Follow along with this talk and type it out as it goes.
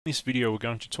In this video, we're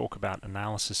going to talk about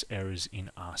analysis errors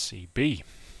in RCB.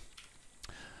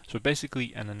 So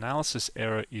basically, an analysis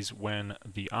error is when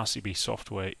the RCB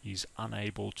software is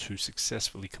unable to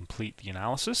successfully complete the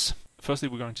analysis. Firstly,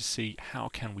 we're going to see how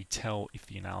can we tell if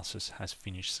the analysis has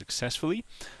finished successfully.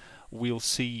 We'll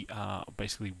see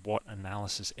basically what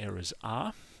analysis errors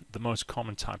are, the most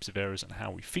common types of errors and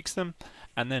how we fix them,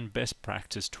 and then best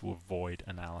practice to avoid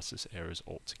analysis errors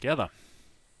altogether.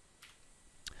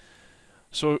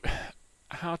 So,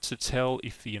 how to tell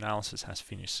if the analysis has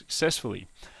finished successfully?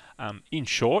 In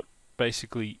short,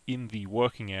 basically in the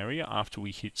working area, after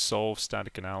we hit solve,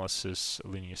 static analysis,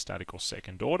 linear static or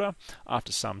second order,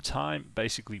 after some time,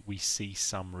 basically we see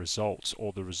some results,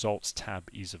 or the results tab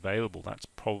is available. That's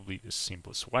probably the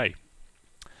simplest way.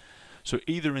 So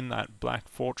either in that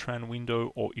black Fortran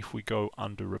window, or if we go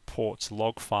under reports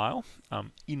log file,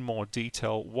 in more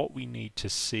detail, what we need to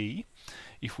see,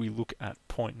 if we look at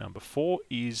point number 4,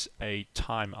 is a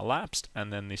time elapsed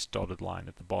and then this dotted line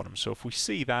at the bottom. So if we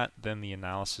see that, then the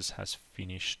analysis has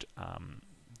finished.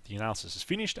 The analysis is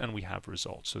finished and we have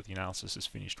results. So the analysis is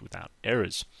finished without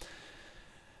errors.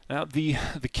 Now the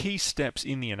key steps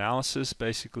in the analysis,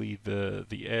 basically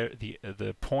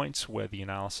the points where the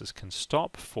analysis can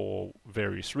stop for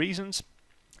various reasons,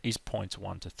 is points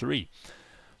 1 to 3.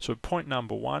 So point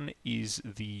number 1 is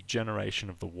the generation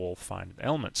of the wall finite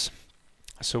elements.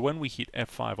 So when we hit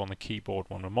F5 on the keyboard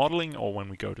when we're modeling, or when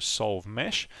we go to solve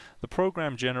mesh, the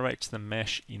program generates the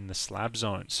mesh in the slab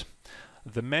zones.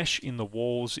 The mesh in the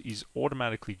walls is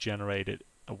automatically generated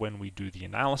when we do the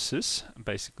analysis,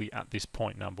 basically at this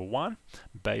point number 1,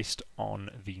 based on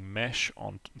the mesh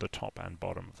on the top and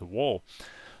bottom of the wall.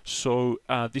 So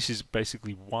this is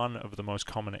basically one of the most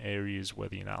common areas where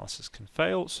the analysis can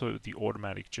fail, so the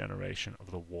automatic generation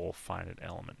of the wall finite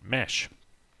element mesh.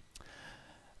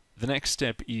 The next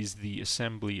step is the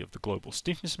assembly of the global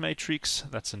stiffness matrix.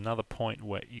 That's another point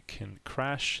where it can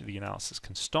crash, the analysis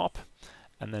can stop.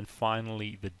 And then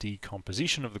finally, the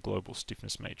decomposition of the global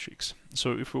stiffness matrix.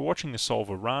 So if we're watching the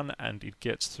solver run and it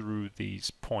gets through these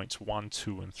points 1,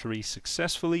 2, and 3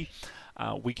 successfully,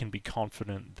 we can be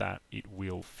confident that it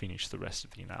will finish the rest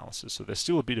of the analysis. So there's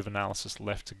still a bit of analysis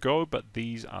left to go, but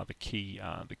these are the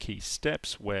key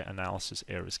steps where analysis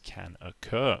errors can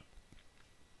occur.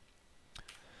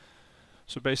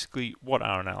 So basically, what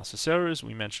are analysis errors?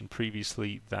 We mentioned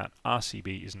previously that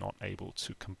RCB is not able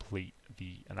to complete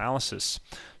the analysis.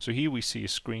 So here we see a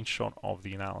screenshot of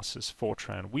the analysis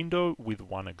Fortran window with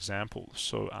one example.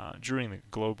 So during the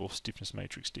global stiffness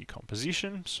matrix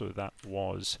decomposition, so that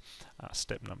was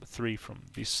step number 3 from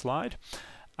this slide,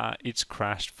 it's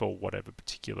crashed for whatever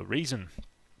particular reason.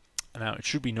 Now, it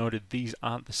should be noted these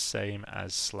aren't the same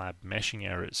as slab meshing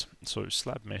errors. So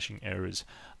slab meshing errors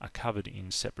are covered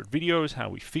in separate videos, how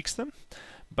we fix them.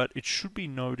 But it should be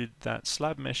noted that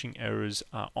slab meshing errors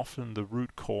are often the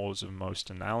root cause of most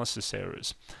analysis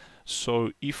errors.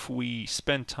 So if we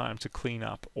spend time to clean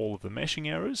up all of the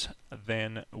meshing errors,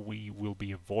 then we will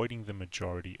be avoiding the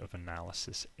majority of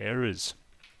analysis errors.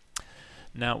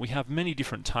 Now, we have many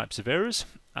different types of errors.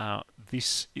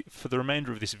 For the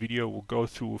remainder of this video, we'll go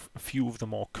through a few of the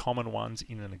more common ones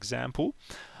in an example,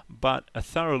 but a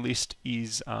thorough list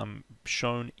is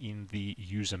shown in the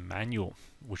user manual,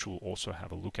 which we'll also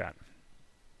have a look at.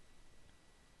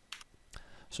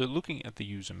 So looking at the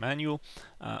user manual,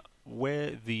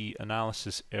 where the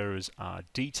analysis errors are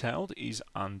detailed is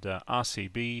under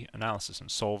RCB, analysis and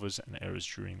solvers, and errors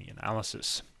during the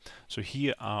analysis. So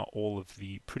here are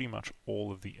pretty much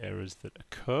all of the errors that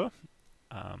occur,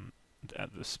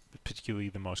 particularly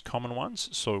the most common ones.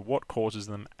 So what causes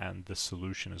them and the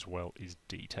solution as well is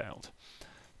detailed.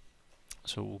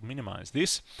 So we'll minimize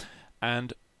this,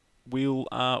 and we'll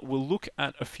look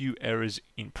at a few errors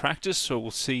in practice. So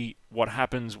we'll see what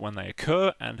happens when they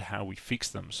occur and how we fix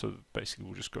them. So basically,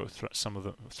 we'll just go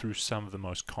through some of the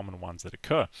most common ones that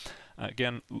occur.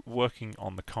 Again, working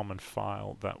on the common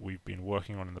file that we've been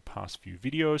working on in the past few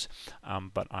videos,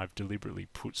 but I've deliberately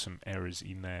put some errors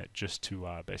in there just to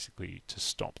basically to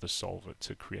stop the solver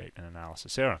to create an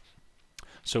analysis error.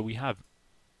 So we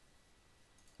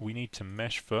need to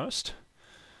mesh first.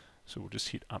 So we'll just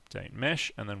hit update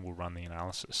mesh and then we'll run the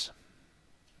analysis.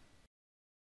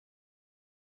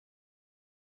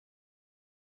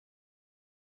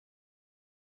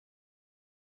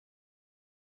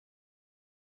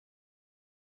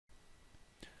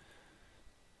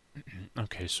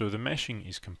 Okay, so the meshing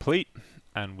is complete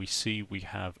and we see we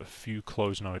have a few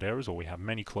closed node errors, or we have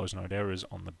many closed node errors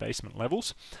on the basement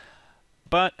levels.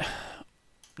 But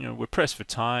we're pressed for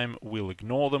time, we'll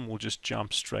ignore them, we'll just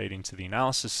jump straight into the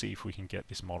analysis, see if we can get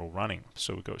this model running.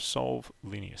 So we go solve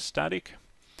linear static,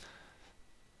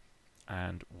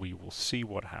 and we will see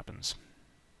what happens.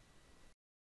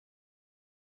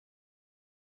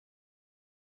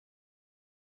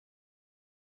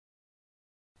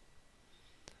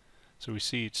 So we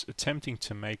see it's attempting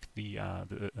to make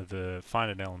the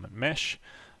finite element mesh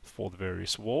for the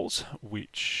various walls,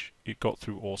 which it got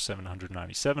through all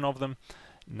 797 of them.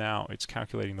 Now it's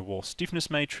calculating the wall stiffness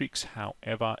matrix,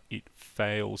 however it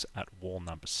fails at wall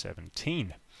number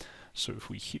 17. So if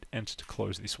we hit enter to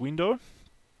close this window,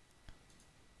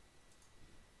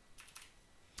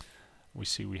 we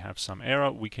see we have some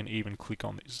error. We can even click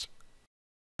on this.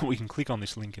 We can click on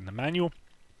this link in the manual,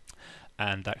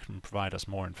 and that can provide us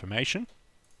more information.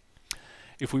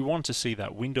 If we want to see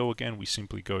that window again, we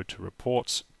simply go to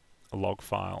reports, a log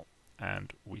file,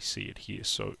 and we see it here.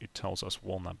 So it tells us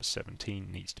wall number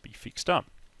 17 needs to be fixed up.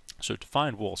 So to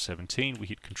find wall 17, we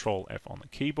hit Control F on the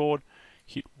keyboard,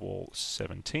 hit wall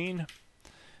 17,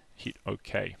 hit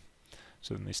OK.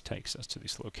 So then this takes us to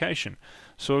this location.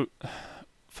 So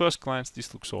first glance,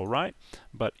 this looks all right,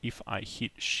 but if I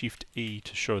hit Shift E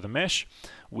to show the mesh,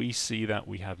 we see that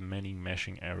we have many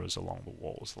meshing errors along the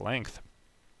wall's length.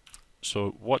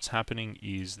 So what's happening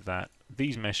is that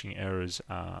these meshing errors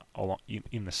are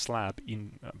in the slab,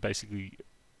 basically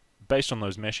based on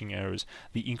those meshing errors,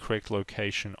 the incorrect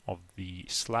location of the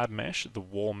slab mesh, the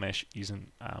wall mesh,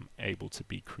 isn't able to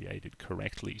be created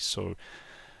correctly. So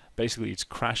basically it's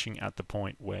crashing at the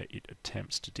point where it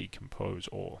attempts to decompose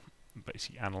or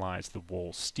basically analyze the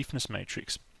wall stiffness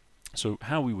matrix. So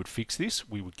how we would fix this,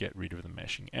 we would get rid of the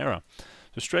meshing error.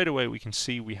 So straight away we can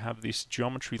see we have this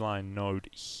geometry line node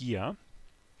here,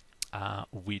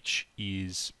 which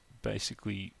is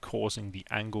basically causing the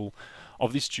angle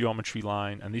of this geometry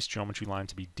line and this geometry line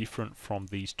to be different from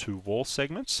these two wall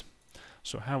segments.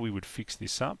 So how we would fix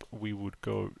this up, we would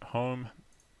go home,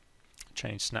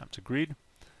 change snap to grid,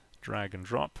 drag and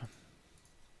drop,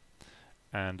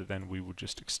 and then we would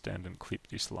just extend and clip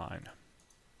this line.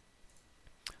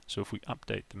 So if we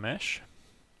update the mesh,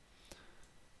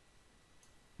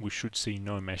 we should see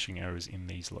no meshing errors in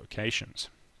these locations.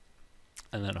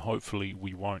 And then hopefully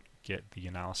we won't get the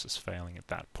analysis failing at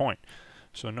that point.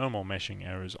 So no more meshing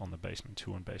errors on the basement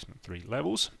 2 and basement 3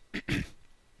 levels.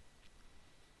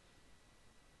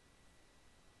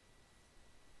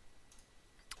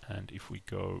 And if we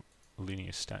go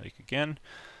linear static again,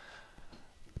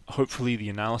 hopefully the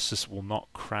analysis will not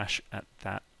crash at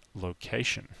that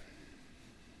location.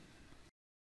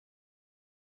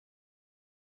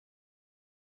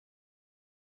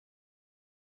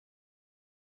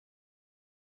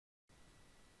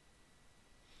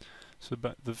 So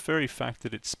but the very fact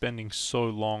that it's spending so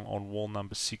long on wall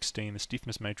number 16, the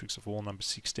stiffness matrix of wall number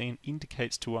 16,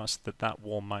 indicates to us that that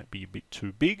wall might be a bit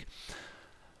too big.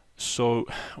 So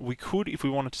we could, if we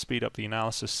wanted to speed up the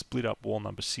analysis, split up wall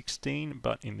number 16,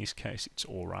 but in this case it's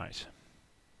all right.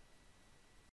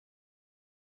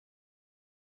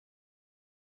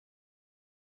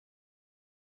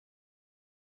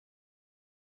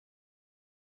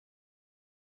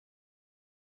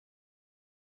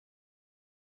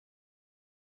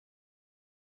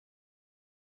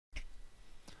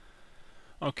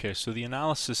 Okay, so the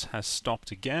analysis has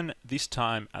stopped again, this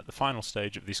time at the final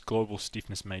stage of this global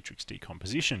stiffness matrix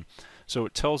decomposition. So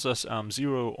it tells us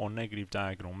 0 or negative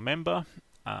diagonal member,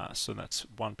 so that's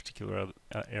one particular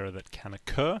error that can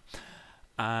occur.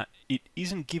 It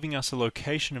isn't giving us a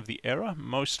location of the error,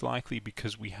 most likely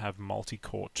because we have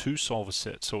multi-core 2 solver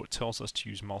set, so it tells us to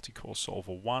use multi-core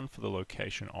solver 1 for the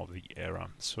location of the error.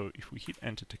 So if we hit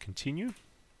enter to continue,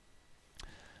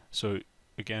 so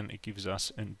again, it gives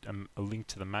us a link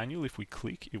to the manual. If we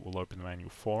click, it will open the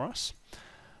manual for us.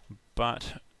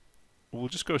 But we'll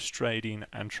just go straight in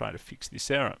and try to fix this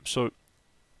error. So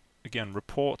again,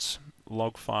 reports,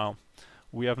 log file.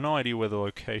 We have no idea where the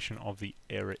location of the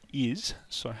error is.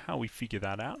 So how we figure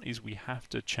that out is we have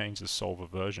to change the solver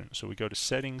version. So we go to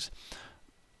settings,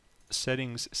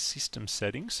 system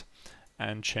settings,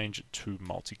 and change it to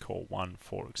multi-core 1,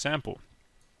 for example.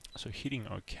 So hitting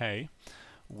OK,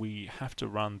 we have to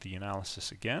run the analysis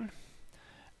again,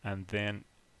 and then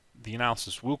the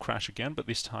analysis will crash again, but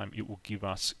this time it will give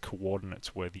us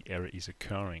coordinates where the error is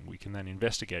occurring. We can then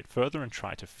investigate further and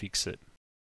try to fix it.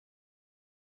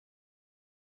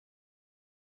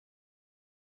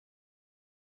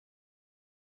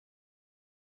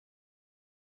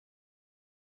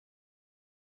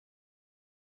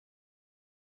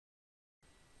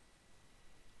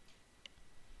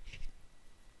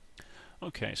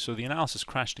 Okay, so the analysis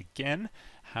crashed again.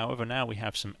 However, now we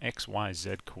have some X, Y,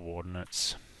 Z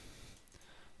coordinates.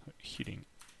 Hitting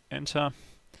enter.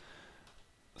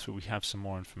 So we have some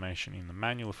more information in the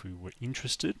manual if we were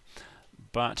interested.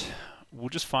 But we'll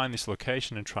just find this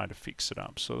location and try to fix it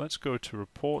up. So let's go to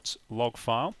Reports, Log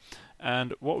File,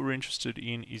 and what we're interested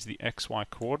in is the XY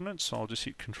coordinates. So I'll just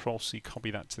hit Control-C,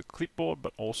 copy that to the clipboard,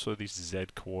 but also this Z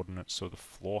coordinate, so the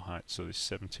floor height, so this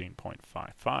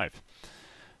 17.55.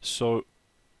 So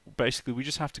basically we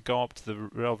just have to go up to the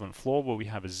relevant floor where we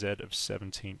have a Z of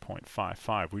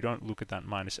 17.55. We don't look at that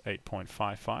minus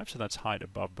 8.55, so that's height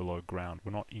above below ground.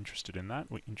 We're not interested in that,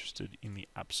 we're interested in the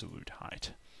absolute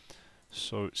height.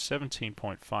 So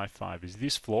 17.55 is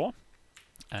this floor,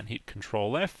 and hit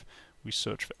Control F. We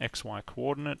search for XY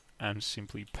coordinate and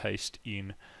simply paste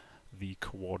in the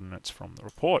coordinates from the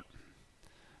report.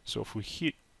 So if we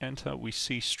hit Enter, we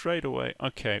see straight away,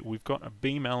 okay, we've got a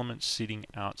beam element sitting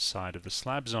outside of the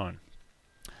slab zone.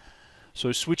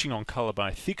 So switching on color by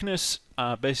thickness,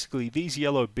 basically these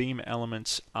yellow beam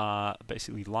elements are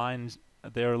basically lines,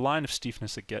 they're a line of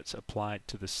stiffness that gets applied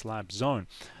to the slab zone.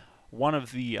 One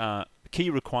of the key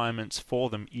requirements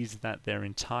for them is that their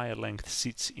entire length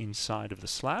sits inside of the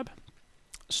slab.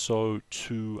 So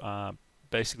to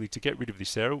basically to get rid of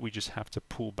this error, we just have to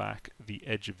pull back the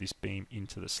edge of this beam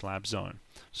into the slab zone.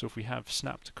 So if we have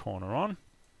snap to corner on,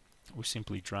 we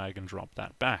simply drag and drop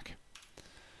that back.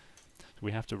 So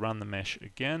we have to run the mesh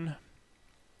again,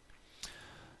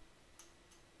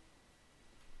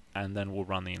 and then we'll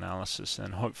run the analysis,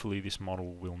 and hopefully this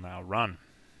model will now run.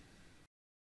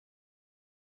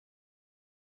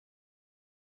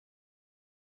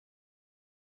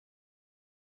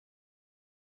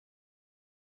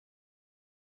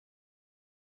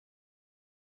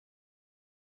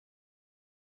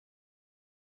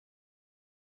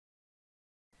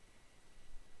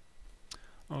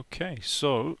 Okay,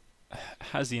 so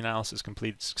has the analysis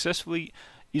completed successfully?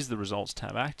 Is the results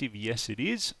tab active? Yes, it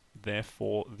is.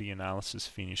 Therefore, the analysis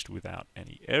finished without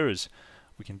any errors.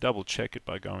 We can double check it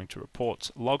by going to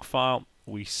Reports, Log File.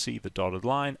 We see the dotted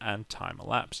line and time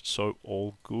elapsed, so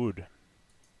all good.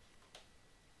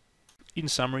 In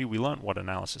summary, we learned what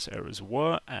analysis errors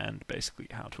were and basically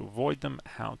how to avoid them,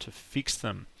 how to fix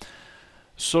them.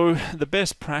 So the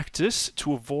best practice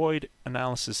to avoid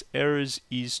analysis errors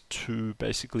is to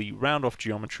basically round off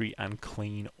geometry and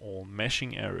clean all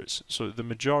meshing errors. So the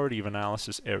majority of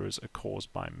analysis errors are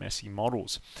caused by messy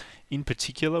models. In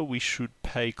particular, we should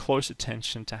pay close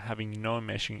attention to having no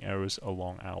meshing errors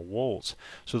along our walls.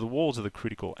 So the walls are the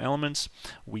critical elements.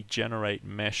 We generate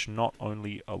mesh not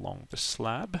only along the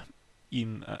slab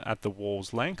at the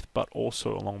wall's length, but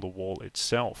also along the wall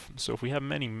itself. So if we have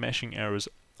many meshing errors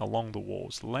along the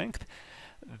wall's length,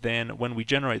 then when we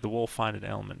generate the wall finding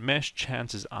element mesh,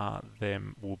 chances are there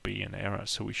will be an error.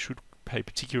 So we should pay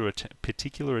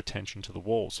particular attention to the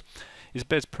walls. It's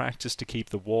best practice to keep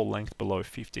the wall length below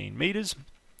 15 meters.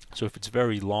 So if it's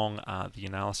very long, the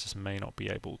analysis may not be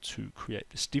able to create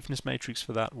the stiffness matrix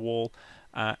for that wall.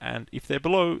 And if they're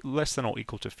below less than or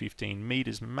equal to 15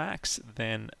 meters max,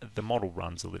 then the model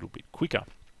runs a little bit quicker.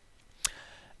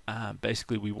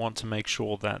 Basically, we want to make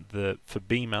sure that for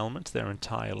beam elements, their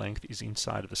entire length is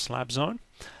inside of the slab zone.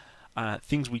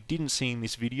 Things we didn't see in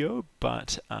this video,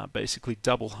 but basically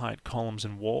double height columns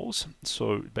and walls,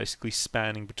 so basically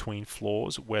spanning between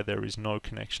floors where there is no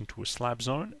connection to a slab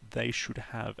zone, they should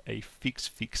have a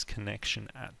fix connection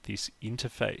at this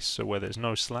interface. So where there's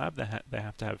no slab, they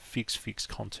have to have fix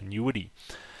continuity.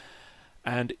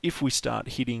 And if we start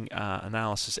hitting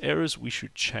analysis errors, we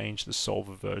should change the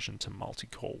solver version to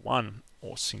multi-core 1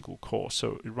 or single core.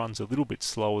 So it runs a little bit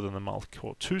slower than the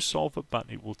multi-core 2 solver, but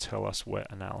it will tell us where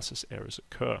analysis errors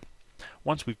occur.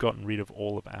 Once we've gotten rid of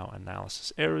all of our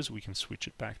analysis errors, we can switch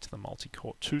it back to the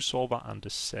multi-core 2 solver under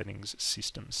Settings,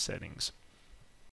 System Settings.